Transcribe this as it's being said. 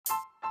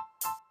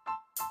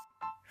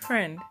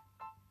friend,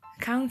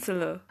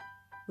 counselor,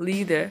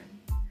 leader,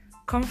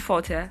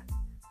 comforter,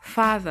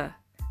 father,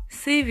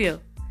 savior.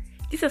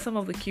 These are some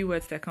of the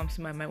keywords that come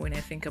to my mind when I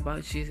think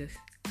about Jesus.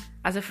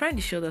 As a friend,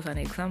 he showed us an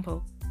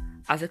example.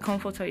 As a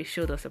comforter, he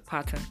showed us a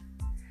pattern.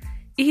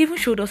 He even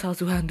showed us how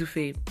to handle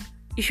fame.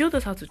 He showed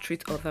us how to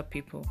treat other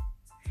people.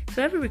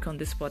 So every week on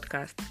this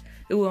podcast,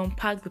 it will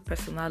unpack the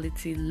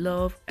personality,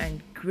 love,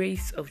 and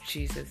grace of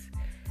Jesus,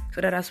 so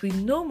that as we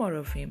know more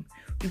of him,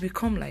 we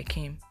become like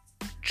him,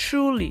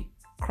 truly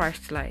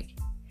Christ-like.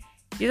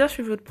 Jesus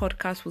Revealed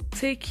podcast will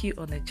take you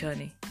on a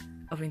journey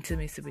of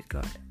intimacy with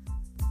God.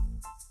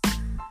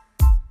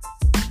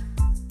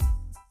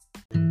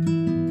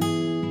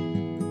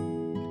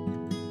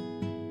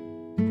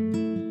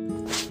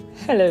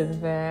 Hello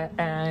there,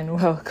 and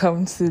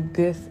welcome to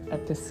this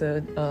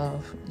episode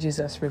of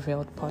Jesus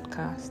Revealed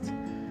podcast.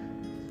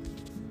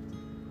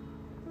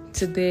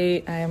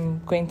 Today,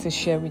 I'm going to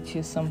share with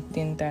you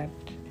something that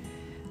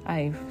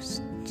I've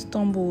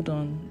stumbled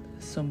on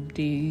some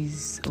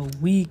days or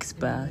weeks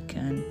back,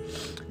 and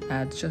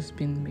I'd just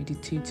been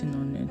meditating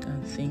on it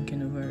and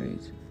thinking over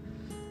it.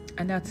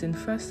 And that's in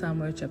 1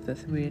 Samuel chapter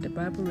 3. The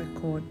Bible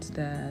records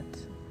that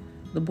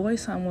the boy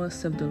Samuel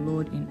served the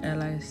Lord in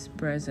Eli's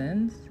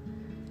presence.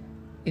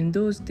 In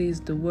those days,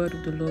 the word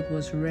of the Lord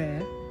was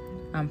rare,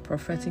 and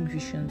prophetic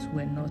visions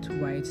were not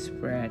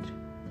widespread.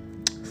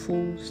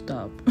 Full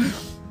stop.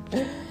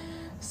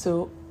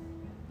 So,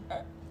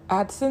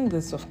 I'd seen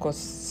this, of course,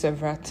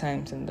 several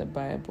times in the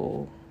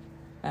Bible,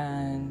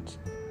 and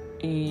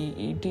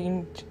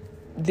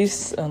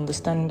this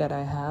understanding that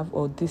I have,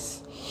 or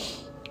this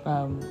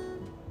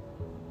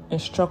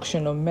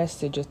instruction or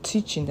message or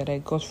teaching that I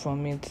got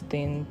from it,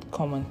 didn't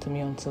come onto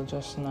me until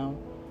just now.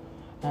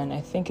 And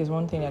I think it's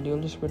one thing that the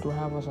Holy Spirit will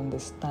have us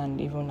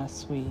understand even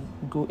as we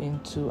go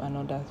into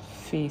another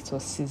phase or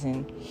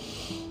season.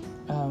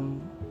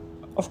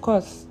 Of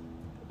course,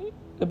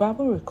 the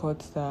Bible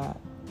records that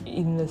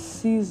in the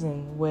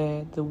season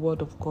where the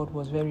word of God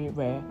was very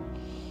rare,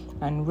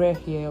 and rare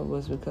here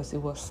was because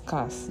it was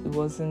scarce. It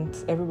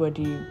wasn't,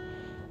 everybody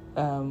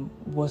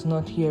was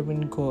not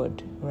hearing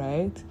God,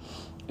 right?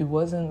 It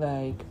wasn't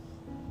like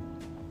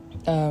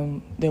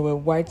there were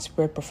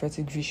widespread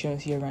prophetic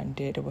visions here and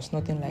there. There was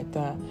nothing like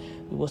that.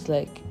 It was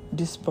like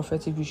these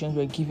prophetic visions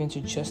were given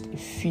to just a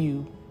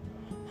few,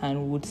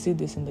 and we would see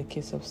this in the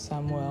case of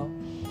Samuel.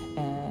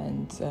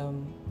 And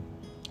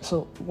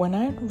so when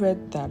I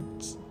read that,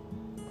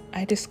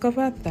 I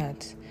discovered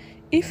that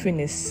if in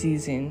a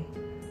season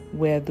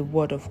where the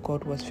word of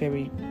God was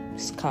very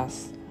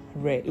scarce,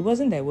 rare, it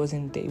wasn't that it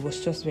wasn't there, it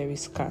was just very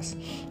scarce,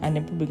 and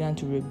then people began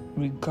to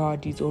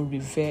regard it or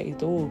revere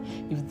it.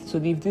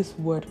 If this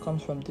word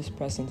comes from this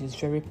person, it's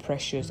very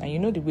precious. And you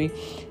know the way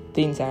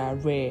things that are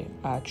rare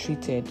are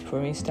treated.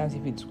 For instance,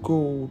 if it's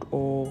gold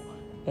or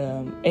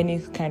any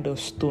kind of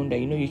stone that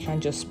you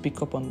can't just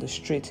pick up on the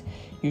street,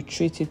 you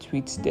treat it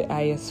with the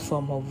highest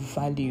form of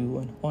value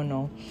and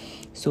honor.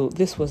 So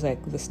this was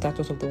like the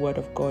status of the word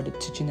of God, the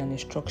teaching and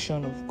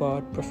instruction of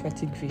God,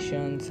 prophetic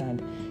visions,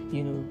 and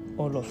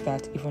all of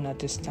that, even at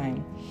this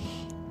time.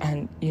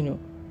 And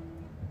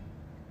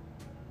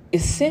it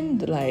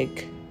seemed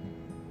like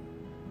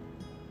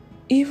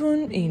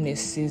even in a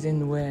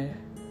season where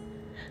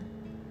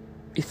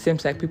it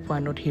seems like people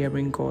are not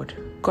hearing God,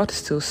 God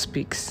still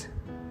speaks.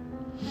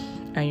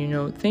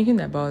 And thinking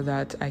about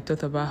that, I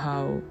thought about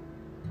how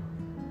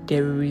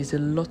there is a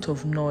lot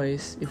of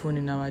noise even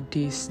in our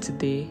days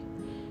today.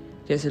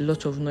 There's a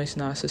lot of noise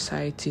in our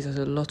societies. There's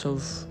a lot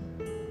of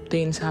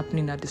things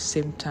happening at the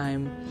same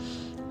time.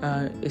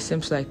 It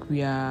seems like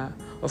we are,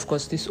 of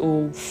course, this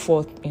whole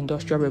fourth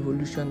industrial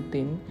revolution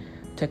thing.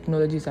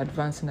 Technology is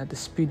advancing at the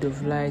speed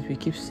of light. We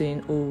keep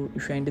saying,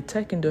 if you're in the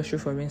tech industry,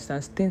 for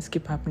instance, things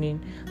keep happening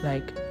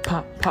like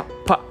pa, pa,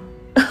 pa.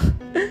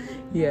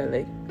 Yeah,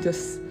 like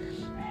just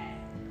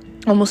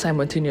almost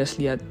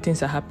simultaneously,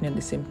 things are happening at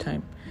the same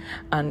time.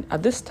 And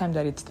at this time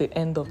that it's the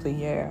end of the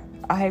year,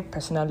 I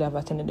personally have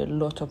attended a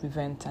lot of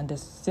events, and there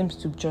seems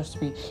to just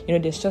be,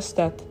 there's just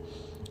that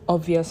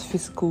obvious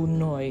physical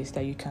noise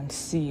that you can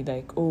see,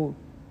 like,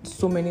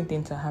 so many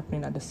things are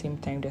happening at the same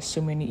time. There's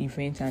so many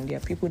events, and there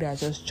are people that are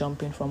just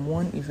jumping from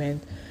one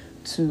event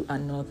to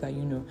another,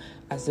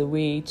 as a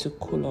way to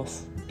cool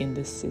off in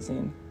this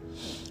season.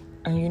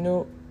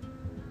 And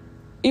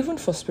even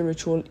for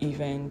spiritual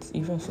events,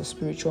 even for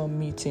spiritual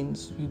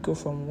meetings, you go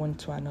from one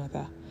to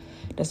another.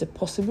 There's a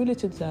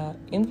possibility that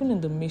even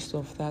in the midst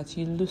of that,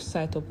 you lose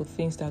sight of the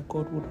things that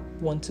God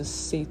would want to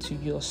say to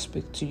you or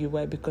speak to you.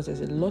 Why? Because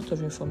there's a lot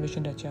of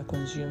information that you are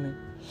consuming.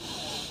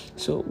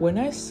 So when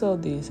I saw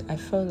this, I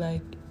felt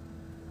like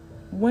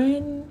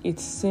when it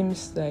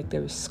seems like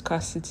there is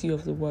scarcity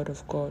of the word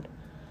of God,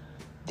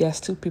 there are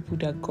still people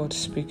that God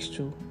speaks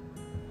to.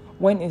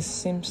 When it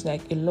seems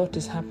like a lot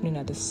is happening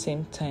at the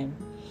same time,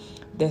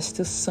 there's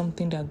still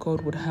something that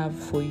God would have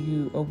for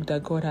you, or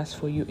that God has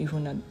for you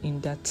even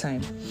in that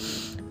time.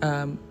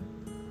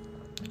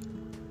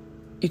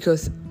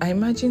 Because I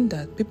imagine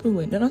that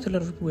not a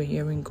lot of people were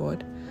hearing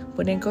God,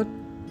 but then God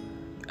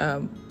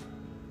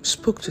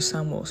spoke to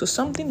Samuel. So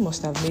something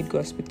must have made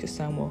God speak to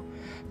Samuel.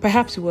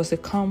 Perhaps it was the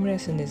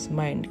calmness in his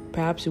mind.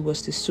 Perhaps it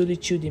was the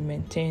solitude he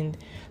maintained.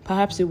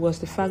 Perhaps it was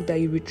the fact that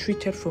he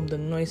retreated from the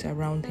noise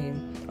around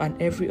him and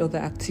every other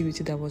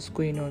activity that was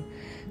going on.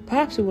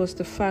 Perhaps it was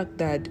the fact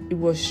that it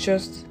was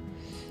just,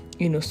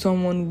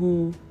 someone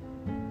who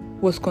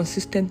was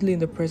consistently in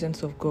the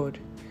presence of God.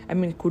 I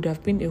mean, it could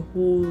have been a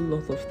whole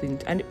lot of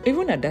things. And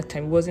even at that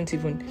time,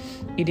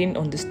 he didn't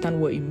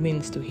understand what it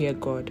means to hear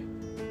God.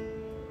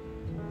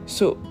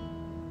 So,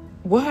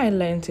 what I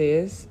learned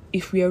is,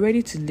 if we are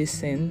ready to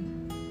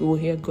listen, we will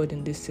hear God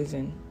in this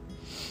season.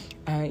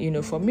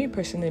 And, for me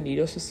personally, it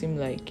also seemed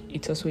like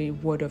it's also a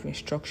word of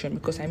instruction,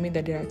 because I mean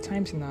that there are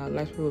times in our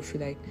lives where we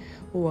feel like,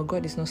 oh, well,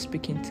 God is not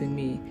speaking to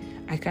me.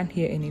 I can't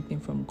hear anything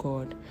from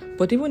God.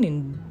 But even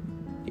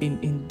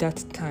in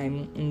that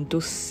time, in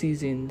those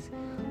seasons,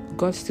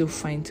 God still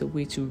finds a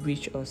way to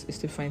reach us. He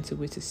still finds a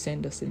way to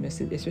send us a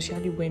message,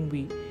 especially when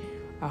we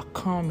are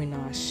calm in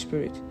our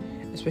spirit,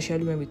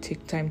 especially when we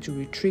take time to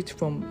retreat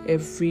from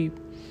every,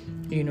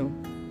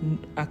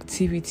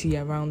 activity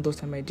around us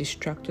that might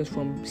distract us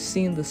from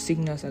seeing the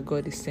signals that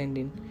God is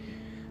sending.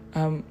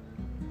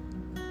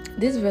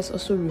 This verse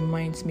also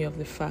reminds me of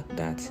the fact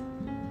that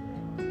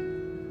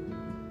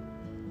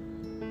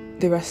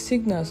there are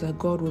signals that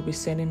God will be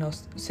sending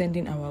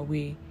our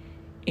way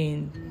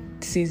in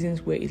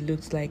seasons where it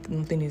looks like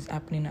nothing is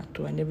happening at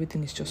all and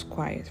everything is just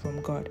quiet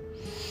from God.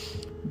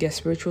 There are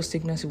spiritual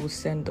signals He will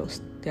send us.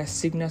 There are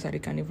signals that He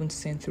can even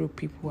send through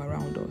people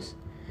around us.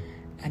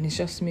 And it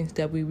just means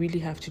that we really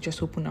have to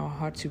just open our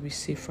heart to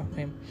receive from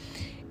Him.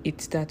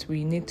 It's that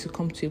we need to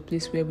come to a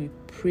place where we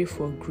pray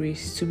for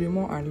grace to be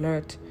more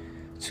alert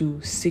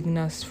to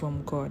signals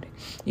from God.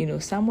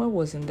 Samuel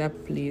was in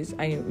that place.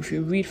 And if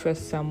you read 1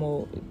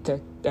 Samuel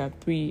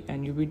 3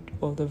 and you read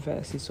all the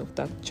verses of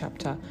that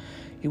chapter,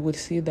 you would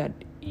see that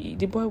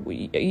the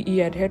boy, he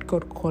had heard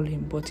God call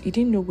him, but he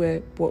didn't know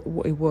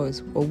what it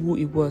was or who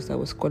it was that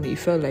was calling. He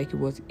felt like it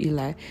was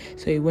Eli.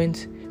 So he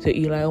went to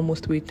Eli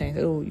almost 3 times.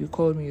 Oh, you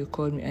called me.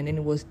 And then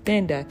it was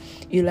then that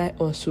Eli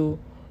also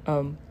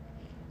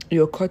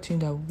you're caught in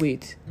that,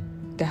 wait,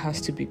 that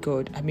has to be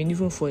God. I mean,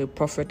 even for a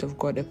prophet of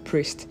God, a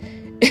priest,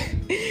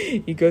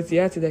 because he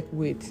had to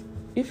wait,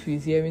 if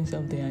he's hearing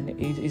something and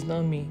it's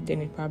not me,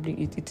 then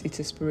it's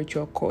a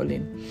spiritual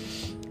calling.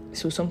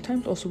 So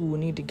sometimes also we will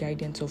need the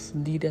guidance of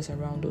leaders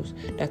around us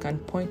that can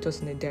point us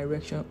in the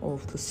direction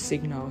of the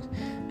signals.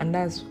 And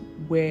that's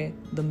where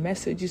the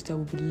messages that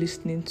we'll be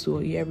listening to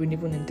or hearing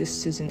even in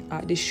this season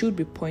they should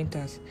be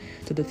pointers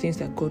to the things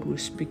that God will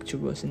speak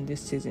to us in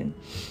this season.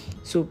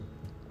 So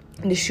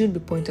they should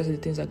be pointers to the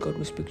things that God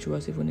will speak to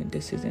us even in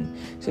this season.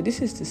 So this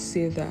is to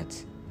say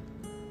that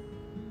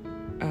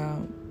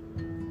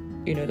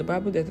the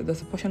Bible,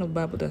 there's a portion of the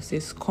Bible that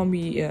says, come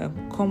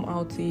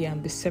out here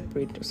and be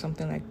separate, or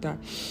something like that.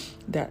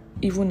 That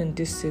even in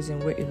this season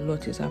where a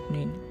lot is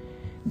happening,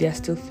 there are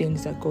still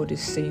things that God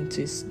is saying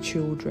to His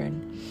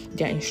children.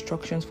 There are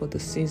instructions for the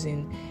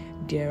season.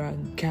 There are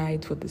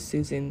guides for the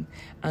season.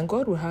 And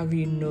God will have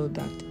you know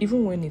that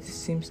even when it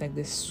seems like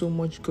there's so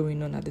much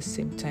going on at the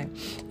same time,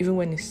 even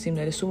when it seems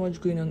like there's so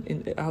much going on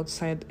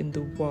outside in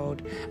the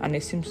world, and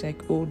it seems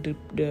like,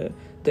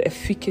 the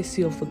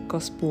efficacy of the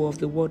gospel of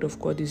the word of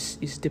God is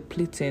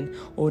depleting,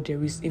 or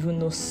there is even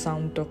no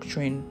sound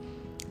doctrine,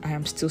 I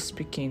am still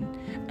speaking.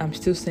 I'm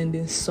still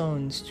sending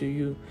sons to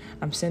you.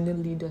 I'm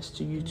sending leaders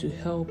to you to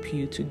help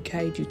you, to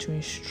guide you, to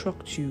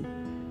instruct you,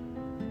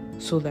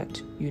 so that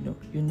you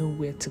know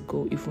where to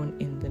go even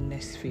in the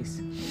next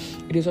phase.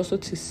 It is also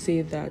to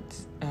say that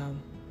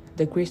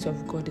the grace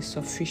of God is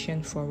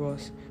sufficient for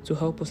us to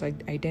help us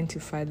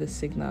identify the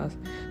signals,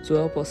 to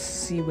help us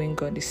see when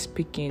God is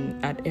speaking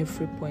at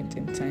every point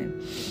in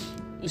time.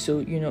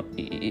 So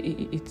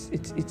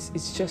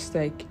it's just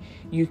like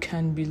you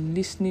can be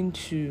listening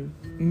to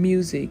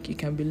music.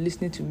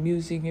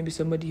 Maybe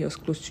somebody else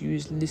close to you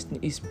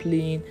is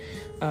playing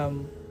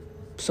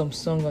some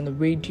song on the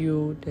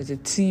radio. There's a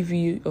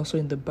TV also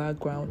in the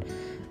background,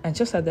 and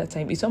just at that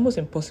time it's almost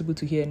impossible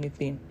to hear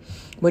anything.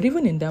 But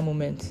even in that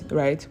moment,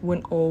 right,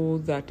 when all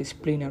that is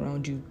playing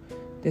around you,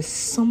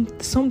 there's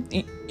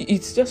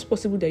it's just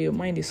possible that your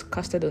mind is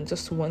casted on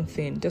just one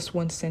thing, just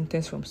one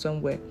sentence from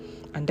somewhere,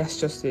 and that's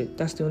just it.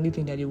 That's the only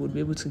thing that you would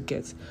be able to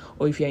get.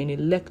 Or if you're in a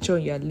lecture,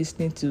 you're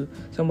listening to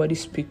somebody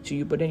speak to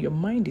you, but then your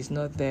mind is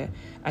not there.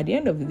 At the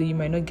end of the day, you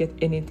might not get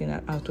anything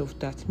out of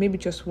that. Maybe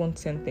just one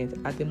sentence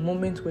at the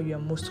moment where you are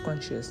most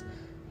conscious,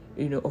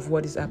 of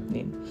what is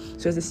happening.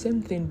 So it's the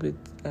same thing with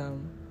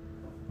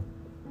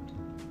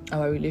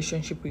our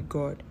relationship with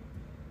God.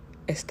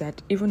 Is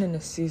that even in a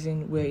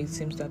season where it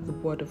seems that the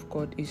word of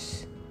God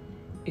is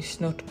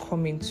not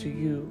coming to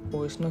you,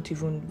 or it's not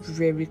even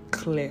very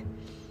clear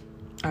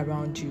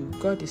around you,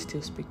 God is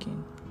still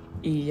speaking.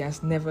 He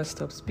has never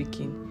stopped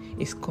speaking.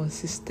 He's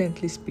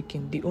consistently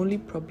speaking. The only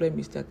problem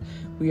is that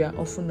we are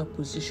often not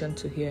positioned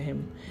to hear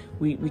Him.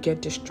 We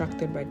get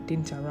distracted by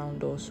things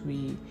around us.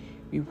 We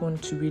we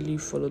want to really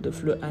follow the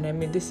flow. And I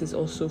mean, this is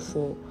also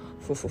for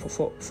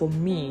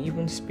me,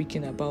 even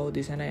speaking about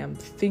this, and I am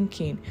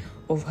thinking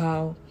of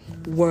how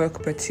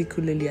work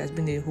particularly has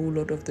been a whole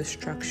lot of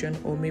distraction,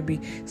 or maybe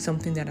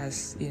something that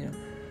has,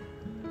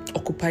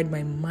 occupied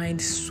my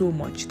mind so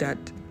much that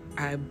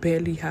I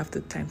barely have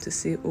the time to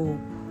say, oh,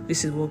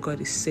 this is what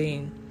God is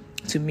saying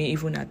to me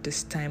even at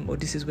this time, or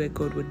this is where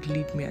God would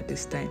lead me at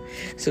this time.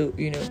 So,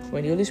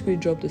 when the Holy Spirit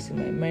dropped this in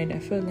my mind, I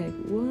felt like,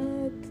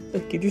 what?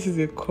 Okay, this is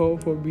a call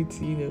for me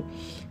to,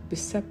 be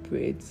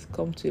separate,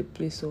 come to a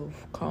place of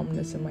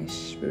calmness in my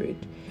spirit,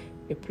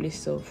 a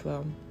place of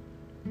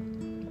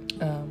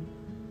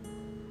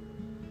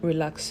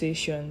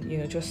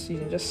relaxation, just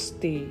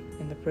stay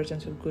in the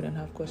presence of God and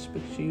have God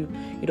speak to you.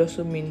 It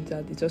also means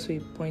that it's also a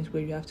point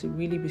where you have to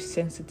really be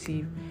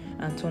sensitive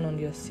and turn on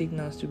your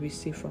signals to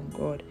receive from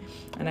God.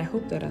 And I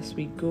hope that as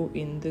we go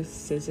in this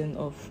season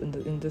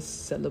in this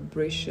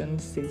celebration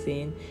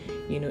season,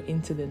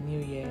 into the new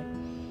year,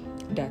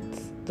 that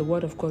the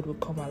word of God will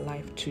come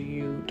alive to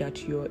you,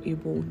 that you're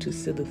able to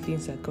see the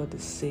things that God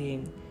is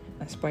saying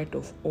in spite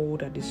of all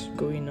that is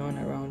going on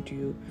around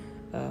you.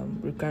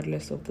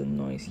 Regardless of the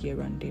noise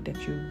here and there,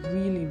 that you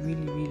really,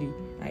 really, really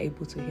are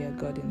able to hear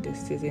God in this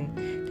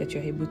season, that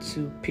you're able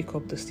to pick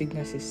up the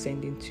signals He's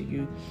sending to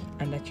you,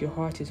 and that your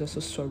heart is also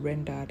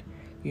surrendered,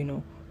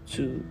 to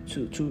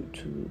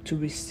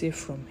receive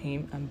from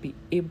Him and be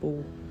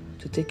able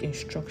to take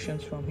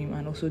instructions from Him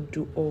and also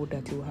do all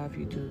that He will have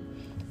you do.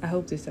 I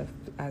hope this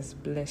has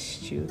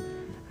blessed you.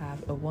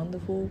 Have a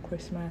wonderful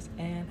Christmas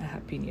and a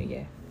happy New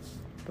Year.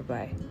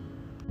 Bye-bye.